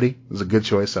Kid Cudi. It was a good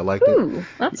choice. I liked it.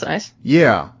 That's nice.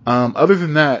 Yeah. Other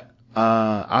than that,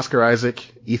 Oscar Isaac,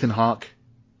 Ethan Hawke,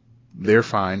 they're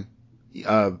fine.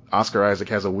 Oscar Isaac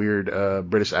has a weird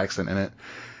British accent in it.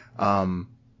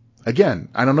 Again,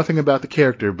 I know nothing about the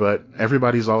character, but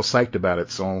everybody's all psyched about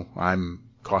it, so I'm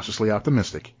cautiously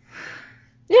optimistic.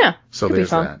 Yeah. So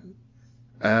there's that.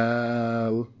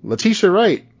 Letitia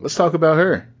Wright. Let's talk about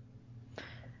her.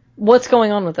 What's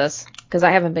going on with this? Because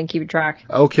I haven't been keeping track.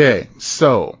 Okay,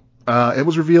 so it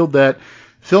was revealed that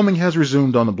filming has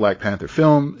resumed on the Black Panther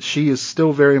film. She is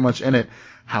still very much in it.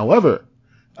 However,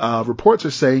 reports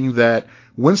are saying that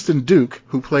Winston Duke,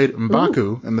 who played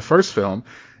M'Baku in the first film,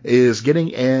 is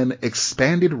getting an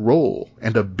expanded role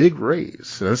and a big raise.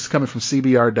 So this is coming from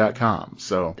CBR.com.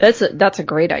 So that's a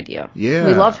great idea. Yeah,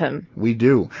 we love him. We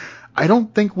do. I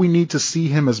don't think we need to see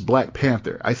him as Black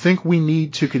Panther. I think we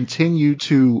need to continue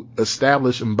to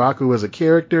establish M'Baku as a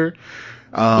character.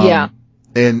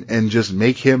 And just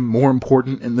make him more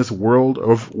important in this world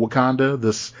of Wakanda,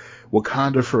 this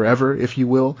Wakanda forever, if you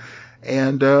will.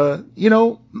 And,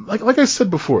 like I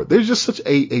said before, there's just such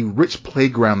a rich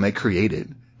playground they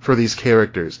created for these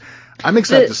characters. I'm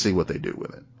excited to see what they do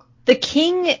with it. The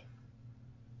king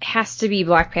has to be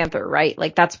Black Panther, right?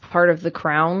 Like that's part of the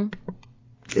crown.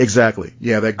 Exactly.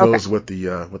 Yeah, that goes with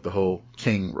the whole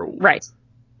king role. Right.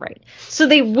 So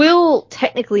they will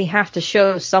technically have to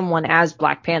show someone as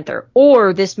Black Panther,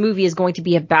 or this movie is going to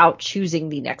be about choosing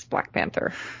the next Black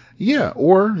Panther. Yeah,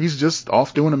 or he's just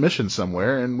off doing a mission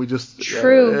somewhere, and we just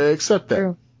accept that.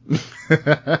 True.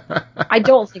 I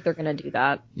don't think they're going to do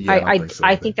that. Yeah,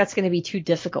 I think that's going to be too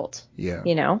difficult. Yeah.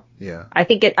 You know? Yeah. I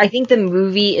think the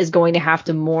movie is going to have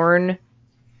to mourn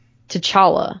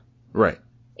T'Challa Right.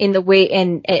 in the way,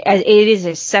 and it is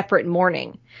a separate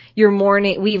mourning.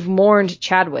 We've mourned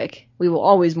Chadwick. We will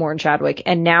always mourn Chadwick,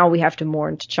 and now we have to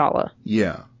mourn T'Challa.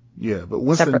 Yeah. Yeah. But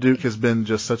Winston Separately. Duke has been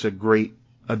just such a great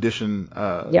addition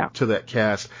Yeah. to that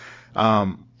cast.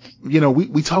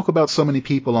 We talk about so many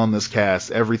people on this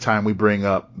cast every time we bring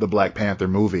up the Black Panther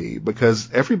movie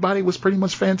because everybody was pretty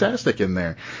much fantastic in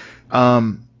there.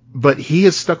 But he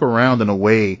has stuck around in a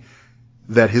way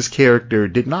that his character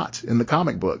did not in the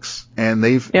comic books. And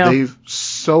they've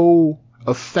so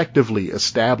effectively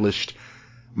established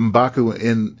M'Baku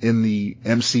in the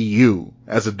MCU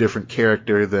as a different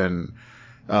character than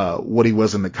what he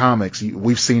was in the comics.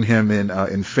 We've seen him in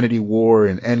Infinity War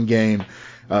and Endgame,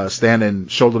 standing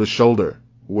shoulder to shoulder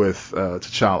with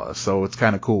T'Challa. So it's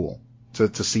kind of cool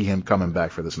to see him coming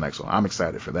back for this next one. I'm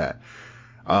excited for that.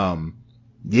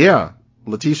 Yeah,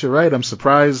 Letitia Wright, I'm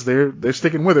surprised they're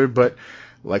sticking with her, but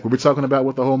like we were talking about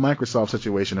with the whole Microsoft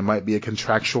situation, it might be a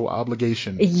contractual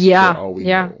obligation. Yeah, for all we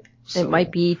yeah. know. So, It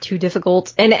might be too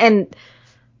difficult. And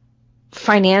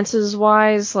finances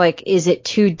wise, like, is it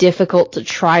too difficult to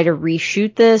try to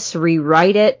reshoot this,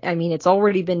 rewrite it? I mean, it's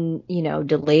already been,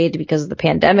 delayed because of the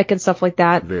pandemic and stuff like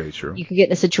that. Very true. You could get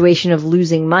in a situation of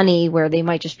losing money where they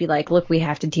might just be like, look, we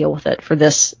have to deal with it for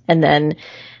this. And then,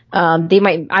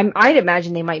 I'd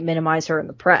imagine they might minimize her in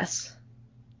the press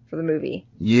for the movie.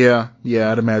 Yeah,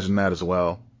 I'd imagine that as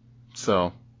well.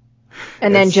 So.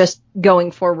 And then just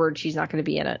going forward, she's not going to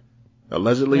be in it.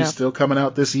 Allegedly still coming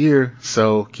out this year,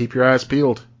 so keep your eyes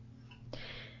peeled.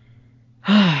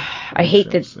 I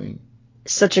hate that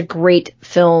such a great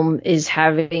film is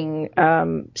having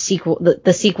sequel.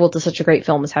 The sequel to such a great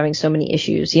film is having so many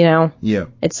issues. Yeah,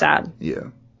 it's sad. Yeah,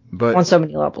 but on so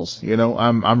many levels.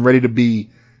 I'm ready to be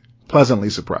pleasantly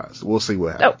surprised. We'll see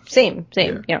what happens. Oh, same.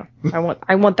 Yeah,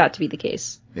 I want that to be the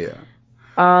case. Yeah.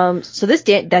 So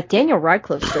that Daniel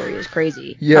Radcliffe story is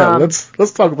crazy. Yeah,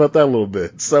 let's talk about that a little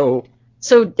bit. So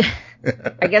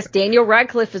I guess Daniel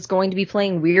Radcliffe is going to be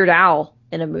playing Weird Al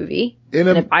in a movie, in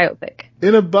a biopic.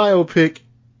 In a biopic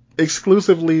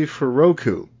exclusively for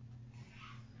Roku.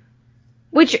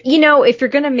 Which, if you're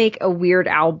going to make a Weird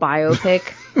Al biopic,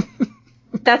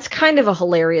 that's kind of a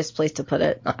hilarious place to put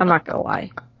it. I'm not going to lie.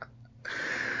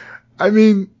 I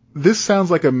mean, this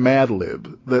sounds like a Mad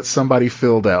Lib that somebody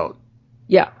filled out.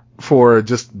 Yeah. For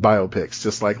just biopics.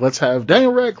 Just like, let's have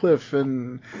Daniel Radcliffe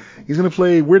and he's going to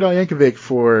play Weird Al Yankovic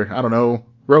for, I don't know,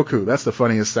 Roku. That's the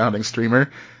funniest sounding streamer.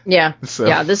 Yeah. So,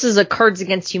 yeah, this is a Cards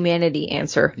Against Humanity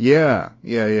answer. Yeah.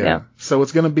 So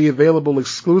it's going to be available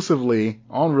exclusively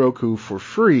on Roku for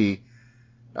free.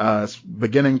 It's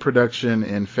beginning production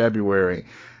in February.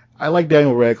 I like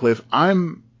Daniel Radcliffe.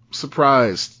 I'm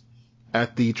surprised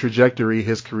at the trajectory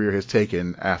his career has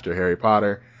taken after Harry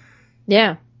Potter.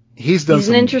 Yeah. He's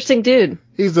an interesting dude.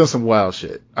 He's done some wild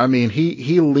shit. I mean,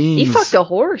 he leans. He fucked a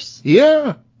horse.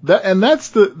 Yeah.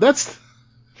 That's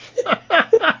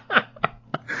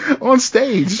on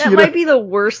stage. That might be the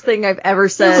worst thing I've ever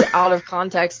said out of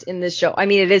context in this show. I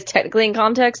mean, it is technically in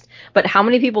context, but how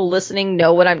many people listening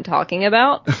know what I'm talking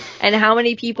about? And how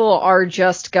many people are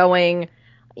just going,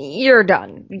 you're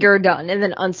done, and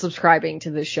then unsubscribing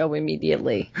to this show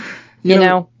immediately? You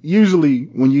know? Usually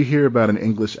when you hear about an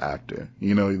English actor,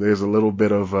 there's a little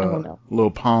bit of little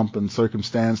pomp and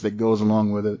circumstance that goes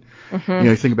along with it. Mm-hmm.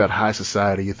 You think about high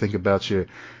society, you think about your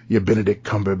Benedict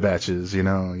Cumberbatches,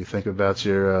 you think about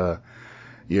your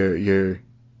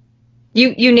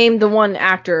You named the one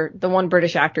actor, the one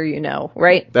British actor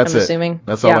right? That's I'm assuming.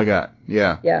 That's all I got.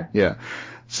 Yeah. Yeah.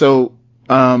 So,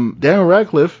 Daniel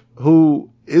Radcliffe, who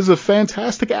is a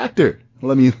fantastic actor,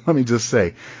 let me just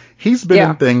say. He's been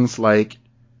in things like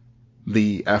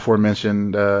the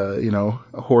aforementioned,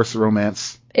 horse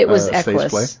romance. It was stage Equus.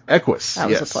 play. Equus. That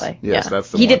was a play. Yes, yeah. That's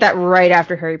the one. He did that right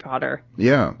after Harry Potter.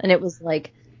 Yeah. And it was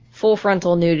like full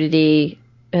frontal nudity.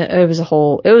 It was a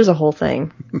whole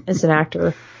thing. As an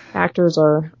actor. Actors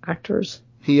are actors.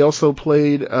 He also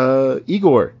played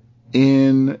Igor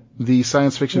in the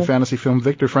science fiction fantasy film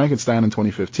Victor Frankenstein in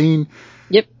 2015.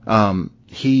 Yep.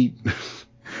 He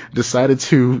decided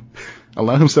to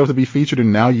allow himself to be featured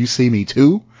in Now You See Me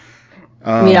Too.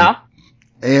 Yeah.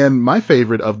 And my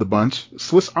favorite of the bunch,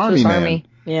 Swiss Army Man. Army.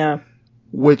 Yeah.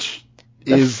 Which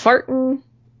is farting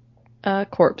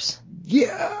corpse.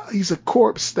 Yeah, he's a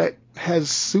corpse that has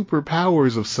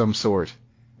superpowers of some sort.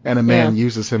 And a man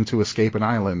uses him to escape an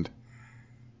island.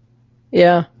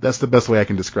 Yeah. That's the best way I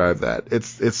can describe that.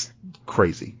 It's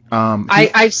crazy.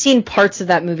 I've seen parts of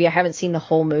that movie. I haven't seen the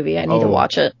whole movie. I need to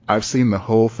watch it. I've seen the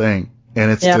whole thing. And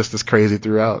it's just as crazy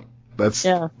throughout.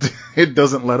 It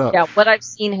doesn't let up. Yeah, what I've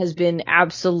seen has been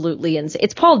absolutely insane.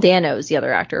 It's Paul Dano's the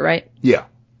other actor, right? Yeah.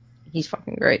 He's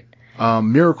fucking great.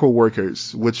 Miracle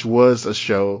Workers, which was a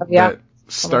show that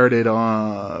started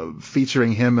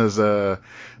featuring him as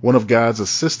one of God's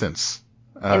assistants.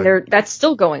 And that's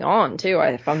still going on too,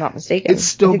 if I'm not mistaken. It's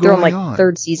still going on. They're on like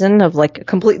third season of like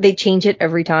they change it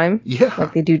every time. Yeah.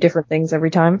 Like they do different things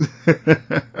every time.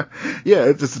 Yeah,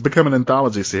 it's become an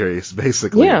anthology series,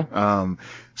 basically. Yeah.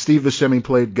 Steve Buscemi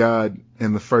played God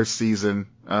in the first season.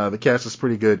 The cast is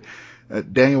pretty good.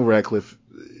 Daniel Radcliffe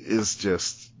is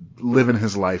just living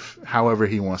his life however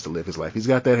he wants to live his life. He's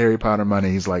got that Harry Potter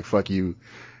money. He's like, fuck you.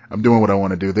 I'm doing what I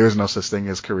want to do. There's no such thing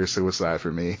as career suicide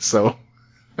for me. So.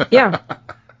 Yeah.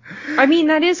 I mean,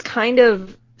 that is kind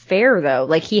of fair, though.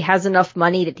 Like, he has enough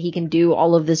money that he can do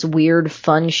all of this weird,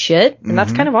 fun shit, and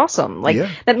that's kind of awesome. Like,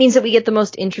 that means that we get the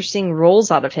most interesting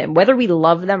roles out of him. Whether we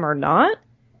love them or not,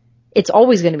 it's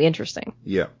always going to be interesting.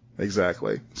 Yeah,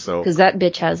 exactly. So because that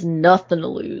bitch has nothing to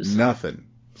lose. Nothing.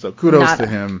 So kudos to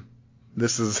him.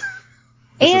 This is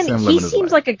and he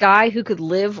seems like a guy who could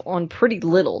live on pretty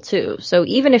little, too. So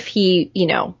even if he,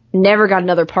 never got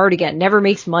another part again, never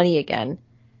makes money again,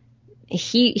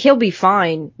 he'll be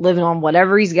fine living on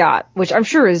whatever he's got, which I'm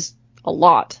sure is a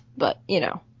lot, but he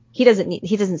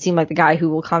doesn't seem like the guy who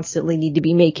will constantly need to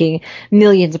be making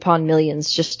millions upon millions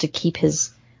just to keep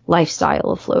his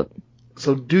lifestyle afloat.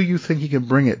 So do you think he can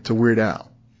bring it to Weird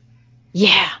Al?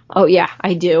 Yeah. Oh yeah,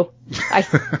 I do.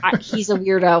 He's a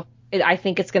weirdo. I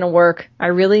think it's going to work. I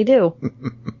really do.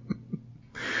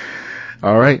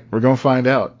 All right, we're going to find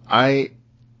out. I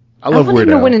love Weird Al. I want him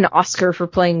to win an Oscar for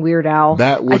playing Weird Al.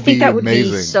 That would be amazing. I think that would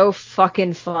be so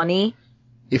fucking funny.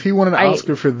 If he won an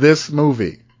Oscar for this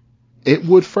movie, it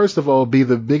would, first of all, be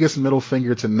the biggest middle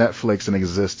finger to Netflix in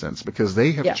existence, because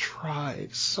they have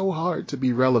tried so hard to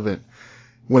be relevant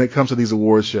when it comes to these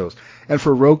award shows. And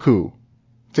for Roku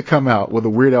to come out with a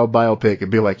Weird Al biopic and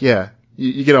be like, yeah,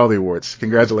 you get all the awards.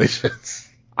 Congratulations.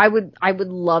 I would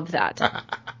love that.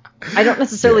 I don't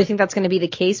necessarily think that's going to be the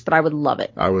case, but I would love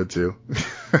it. I would too.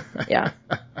 Yeah.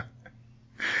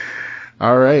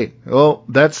 All right. Well,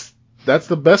 that's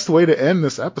the best way to end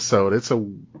this episode. It's a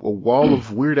wall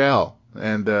of Weird Al.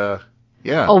 And,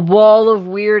 yeah. A wall of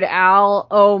Weird Al.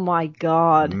 Oh my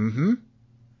God. Mm-hmm.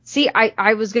 See,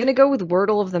 I was going to go with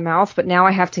Wordle of the Mouth, but now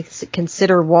I have to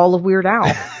consider Wall of Weird Al.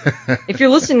 If you're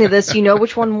listening to this, you know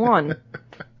which one won.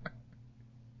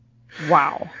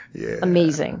 Wow. Yeah.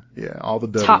 Amazing. Yeah. All the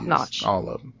W's. Top notch. All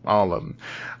of them. All of them.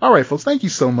 All right, folks. Thank you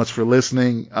so much for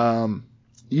listening.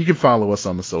 You can follow us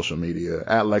on the social media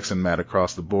at Lex and Matt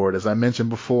across the board. As I mentioned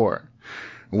before,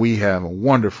 we have a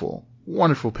wonderful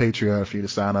Patreon for you to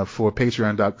sign up for.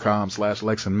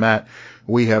 Patreon.com/Lex and Matt.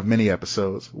 We have many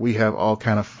episodes. We have all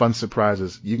kind of fun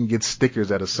surprises. You can get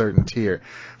stickers at a certain tier.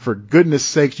 For goodness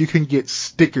sakes, you can get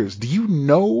stickers. Do you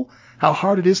know how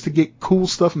hard it is to get cool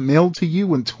stuff mailed to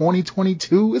you in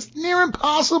 2022? It's near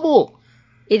impossible.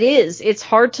 It is. It's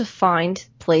hard to find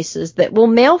places that will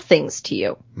mail things to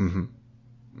you. Mm-hmm.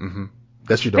 Mm-hmm.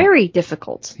 That's you don't. Very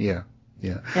difficult. Yeah.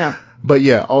 Yeah. Yeah. But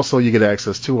yeah, also you get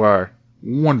access to our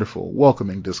wonderful,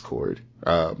 welcoming Discord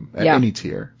at any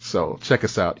tier. So check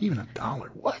us out. Even $1.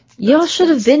 What? Y'all should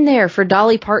have been there for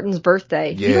Dolly Parton's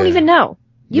birthday. Yeah. You don't even know.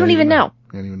 You don't even know.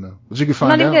 You don't even know. But you can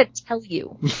find out. I'm not even going to tell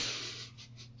you.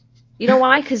 You know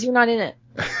why? Because you're not in it.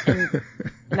 And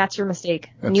that's your mistake.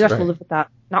 And you have to live with that.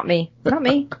 Not me. Not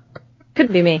me.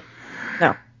 Couldn't be me.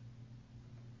 No.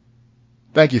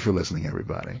 Thank you for listening,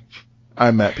 everybody.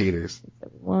 I'm Matt Peters.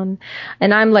 Everyone.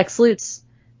 And I'm Lex Lutz.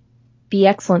 Be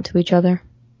excellent to each other.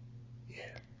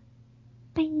 Yeah.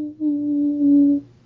 Bye.